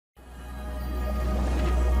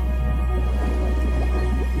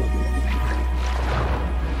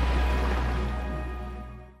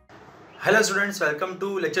Hello students, welcome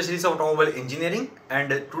to lecture series of automobile engineering, and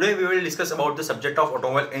today we will discuss about the subject of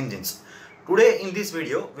automobile engines. Today in this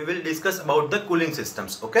video we will discuss about the cooling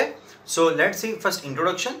systems. Okay, so let's see first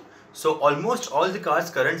introduction. So almost all the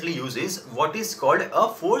cars currently uses what is called a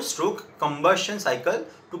 4-stroke combustion cycle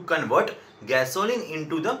to convert gasoline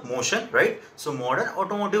into the motion, right? So modern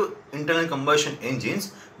automotive internal combustion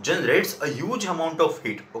engines generates a huge amount of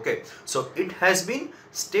heat. Okay, so it has been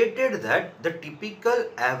stated that the typical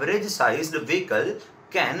average sized vehicle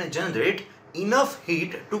can generate enough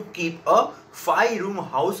heat to keep a 5-room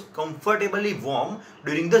house comfortably warm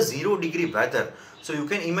during the 0-degree weather. So you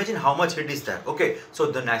can imagine how much heat is there. Okay,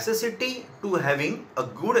 so the necessity to having a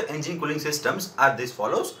good engine cooling systems are this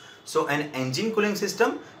follows. So an engine cooling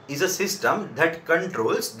system is a system that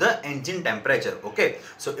controls the engine temperature. Okay,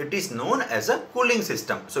 so it is known as a cooling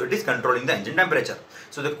system. So it is controlling the engine temperature.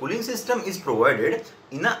 So the cooling system is provided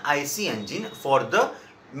in a IC engine for the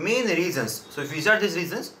main reasons. So which are these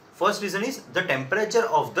reasons? First reason is the temperature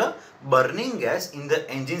of the burning gas in the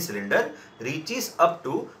engine cylinder reaches up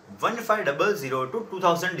to 1500 to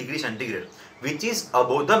 2000 degrees centigrade, which is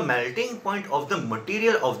above the melting point of the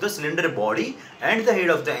material of the cylinder body and the head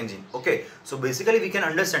of the engine. Okay, so basically we can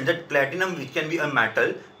understand that platinum, which can be a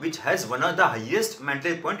metal which has one of the highest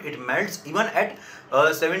melting point, it melts even at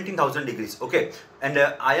 17,000 degrees. Okay, and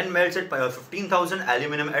iron melts at 15,000,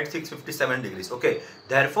 aluminum at 657 degrees. Okay,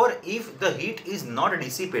 therefore if the heat is not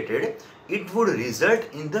dissipated, it would result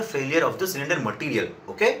in the failure of the cylinder material.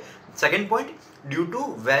 Okay, second point, due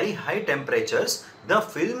to very high temperatures, the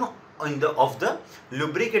film of the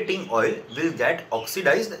lubricating oil will get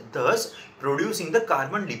oxidized, thus producing the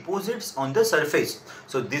carbon deposits on the surface.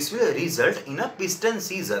 So this will result in a piston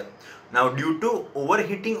seizure. Now due to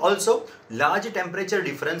overheating also, large temperature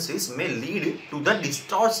differences may lead to the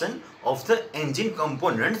distortion of the engine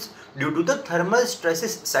components due to the thermal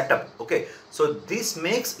stresses setup. Okay, so this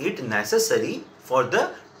makes it necessary for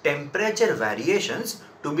the temperature variations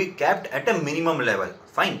to be kept at a minimum level.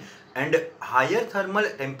 Fine. And higher thermal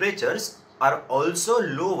temperatures are also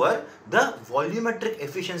lower the volumetric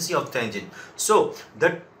efficiency of the engine. So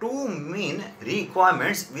the two main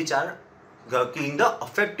requirements which are killing the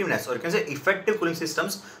effectiveness, or you can say effective cooling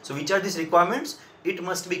systems. So which are these requirements? It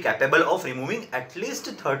must be capable of removing at least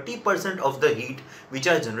 30% of the heat which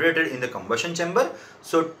are generated in the combustion chamber.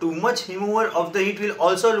 So too much removal of the heat will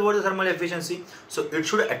also lower the thermal efficiency. So it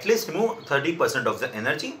should at least remove 30% of the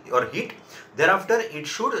energy or heat. Thereafter it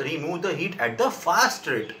should remove the heat at the fast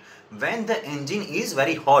rate when the engine is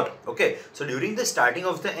very hot. Okay, so during the starting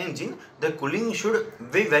of the engine, the cooling should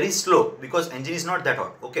be very slow because engine is not that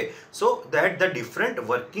hot. Okay, so that the different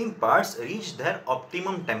working parts reach their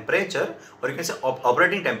optimum temperature, or you can say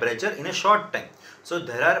operating temperature, in a short time. So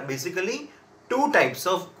there are basically two types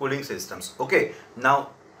of cooling systems. Okay,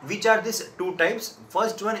 now which are these two types?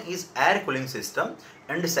 First one is air cooling system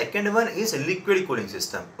and the second one is liquid cooling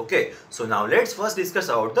system. Okay, so now let's first discuss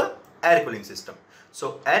about the air cooling system.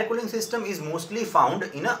 So air cooling system is mostly found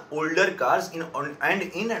in older cars and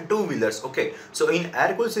in two-wheelers. Okay, so in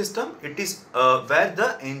air cool system, it is where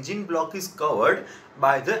the engine block is covered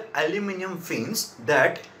by the aluminum fins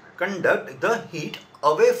that conduct the heat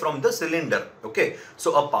away from the cylinder. Okay,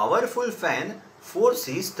 so a powerful fan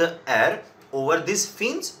forces the air over these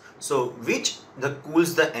fins, so which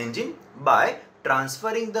cools the engine by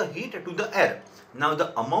transferring the heat to the air. Now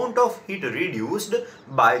the amount of heat reduced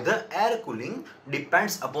by the air cooling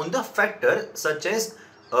depends upon the factor such as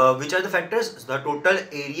which are the factors? The total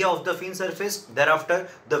area of the fin surface, thereafter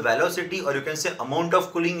the velocity, or you can say amount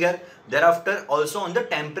of cooling air, thereafter also on the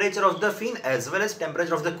temperature of the fin as well as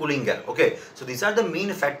temperature of the cooling air. Okay, so these are the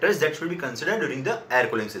main factors that should be considered during the air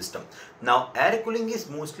cooling system. Now air cooling is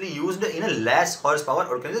mostly used in a less horsepower,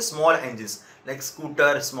 or you can say small engines like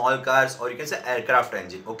scooter, small cars, or you can say aircraft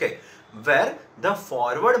engine. Okay, where the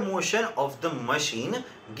forward motion of the machine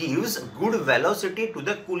gives good velocity to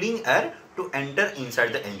the cooling air to enter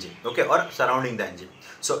inside the engine, okay, or surrounding the engine.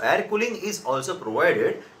 So air cooling is also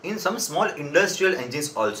provided in some small industrial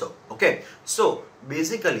engines also. Okay, so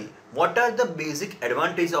basically what are the basic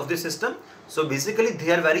advantages of this system? So basically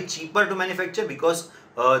they are very cheaper to manufacture because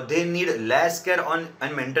they need less care on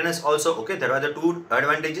and maintenance also. Okay, there are the two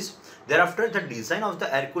advantages. Thereafter the design of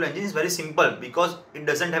the air cool engine is very simple because it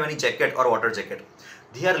doesn't have any jacket or water jacket.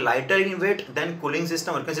 They are lighter in weight than cooling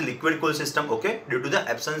system, or you can say liquid cool system. Okay, due to the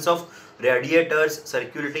absence of radiators,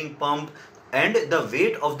 circulating pump, and the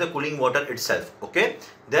weight of the cooling water itself. Okay,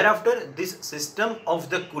 thereafter this system of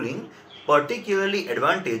the cooling particularly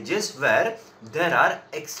advantageous where there are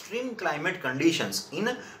extreme climate conditions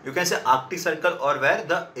in, you can say, Arctic Circle, or where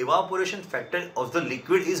the evaporation factor of the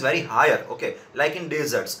liquid is very higher, okay, like in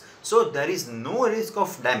deserts. So there is no risk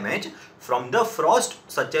of damage from the frost,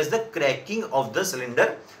 such as the cracking of the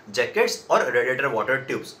cylinder jackets or radiator water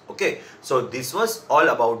tubes. Okay, so this was all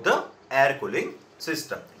about the air cooling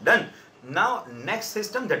system. Done. Now next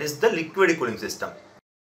system, that is the liquid cooling system.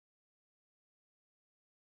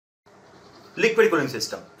 Liquid cooling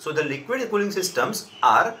system. So the liquid cooling systems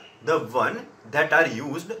are the one that are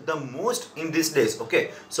used the most in these days.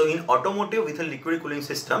 Okay, so in automotive, with a liquid cooling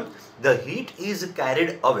system, the heat is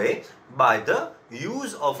carried away by the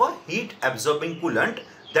use of a heat absorbing coolant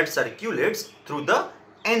that circulates through the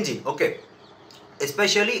engine, okay,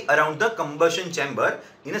 especially around the combustion chamber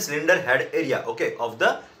in a cylinder head area, okay, of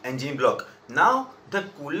the engine block. Now the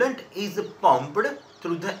coolant is pumped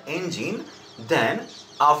through the engine, then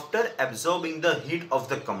after absorbing the heat of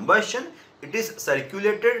the combustion, it is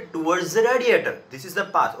circulated towards the radiator. This is the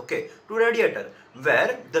path, okay, to radiator,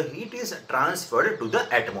 where the heat is transferred to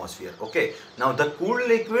the atmosphere. Okay, now the cooled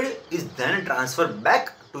liquid is then transferred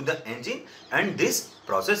back to the engine, and this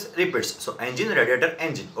process repeats. So engine, radiator,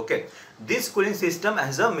 engine. Okay, this cooling system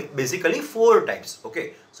has basically 4 types.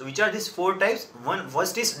 Okay, so which are these 4 types?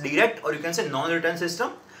 First is direct, or you can say non-return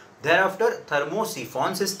system. Thereafter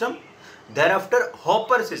Thermo-Syphone system. Thereafter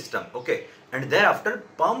hopper system, okay, and thereafter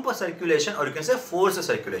pump circulation, or you can say force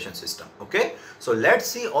circulation system. Okay, so let's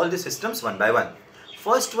see all the systems one by one.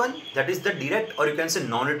 First one, that is the direct, or you can say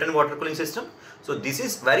non-return water cooling system. So this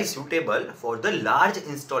is very suitable for the large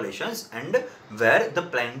installations and where the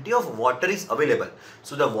plenty of water is available.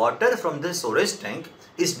 So the water from the storage tank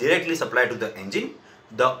is directly supplied to the engine.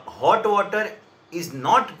 The hot water is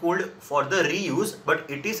not cooled for the reuse, but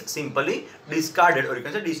it is simply discarded, or you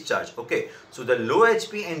can say discharged. Okay, so the low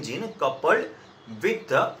HP engine coupled with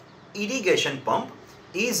the irrigation pump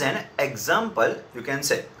is an example, you can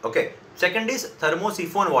say. Okay, second is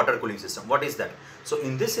Thermo-Syphone water cooling system. What is that? So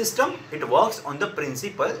in this system, it works on the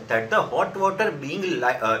principle that the hot water being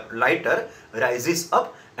lighter rises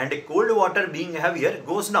up and cold water being heavier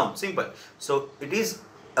goes down. Simple. So it is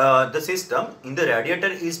the system in the radiator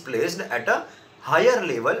is placed at a higher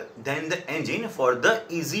level than the engine for the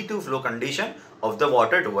easy to flow condition of the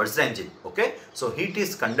water towards the engine. Okay, so heat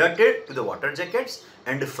is conducted to the water jackets,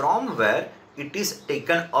 and from where it is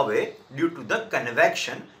taken away due to the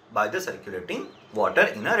convection by the circulating water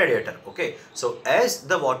in a radiator. Okay, so as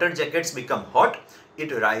the water jackets become hot,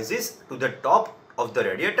 it rises to the top of the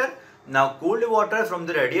radiator. Now cold water from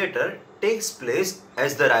the radiator takes place.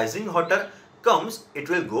 As the rising water comes, it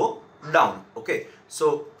will go down. Okay,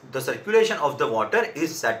 so the circulation of the water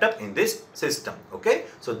is set up in this system. Okay,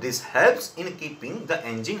 so this helps in keeping the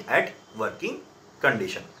engine at working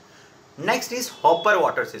condition. Next is hopper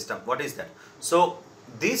water system. What is that? So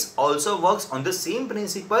this also works on the same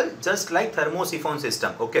principle just like Thermo-Syphone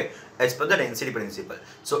system, okay, as per the density principle.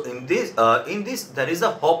 So in this there is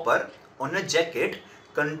a hopper on a jacket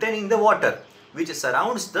containing the water which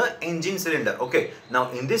surrounds the engine cylinder. Okay, now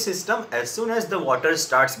in this system, as soon as the water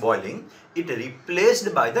starts boiling, it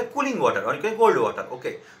replaced by the cooling water, or cold water.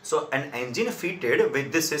 Okay, so an engine fitted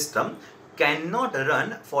with this system cannot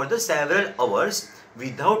run for the several hours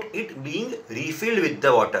without it being refilled with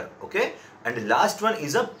the water. Okay, and the last one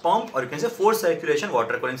is a pump, or you can say forced circulation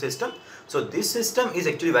water cooling system. So this system is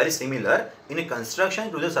actually very similar in a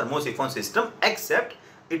construction to the Thermo-Syphone system, except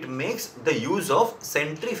it makes the use of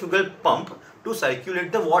centrifugal pump to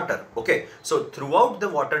circulate the water. Okay, so throughout the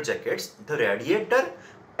water jackets, the radiator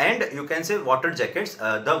and you can say water jackets,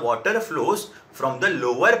 the water flows from the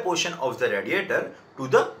lower portion of the radiator to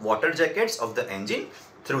the water jackets of the engine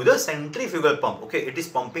through the centrifugal pump. Okay, it is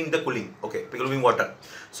pumping the cooling, okay, cooling water.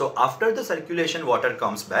 So after the circulation water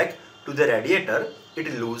comes back to the radiator,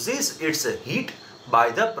 it loses its heat by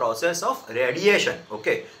the process of radiation.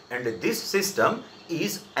 Okay, and this system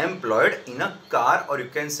is employed in a car, or you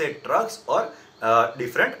can say trucks, or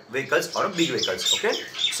different vehicles or big vehicles. Okay,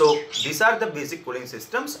 so these are the basic cooling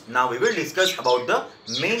systems. Now we will discuss about the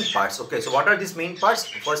main parts. Okay, so what are these main parts?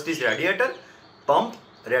 First is radiator, pump,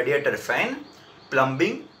 radiator fan,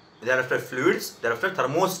 plumbing, thereafter fluids, thereafter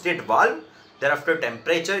thermostat valve, thereafter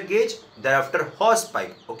temperature gauge, thereafter hose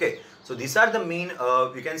pipe. Okay, so these are the main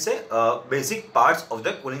we can say basic parts of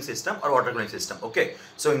the cooling system or water cooling system. Okay,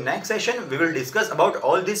 so in next session we will discuss about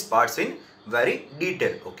all these parts in very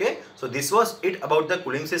detail. Okay, so this was it about the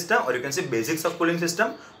cooling system, or you can say basics of cooling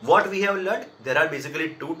system. What we have learned, there are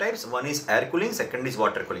basically 2 types. One is air cooling, second is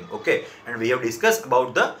water cooling. Okay, and we have discussed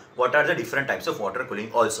about the what are the different types of water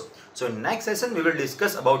cooling also. So in next session we will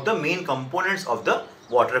discuss about the main components of the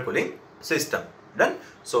water cooling system. Done.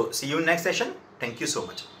 So see you in next session. Thank you so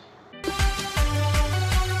much.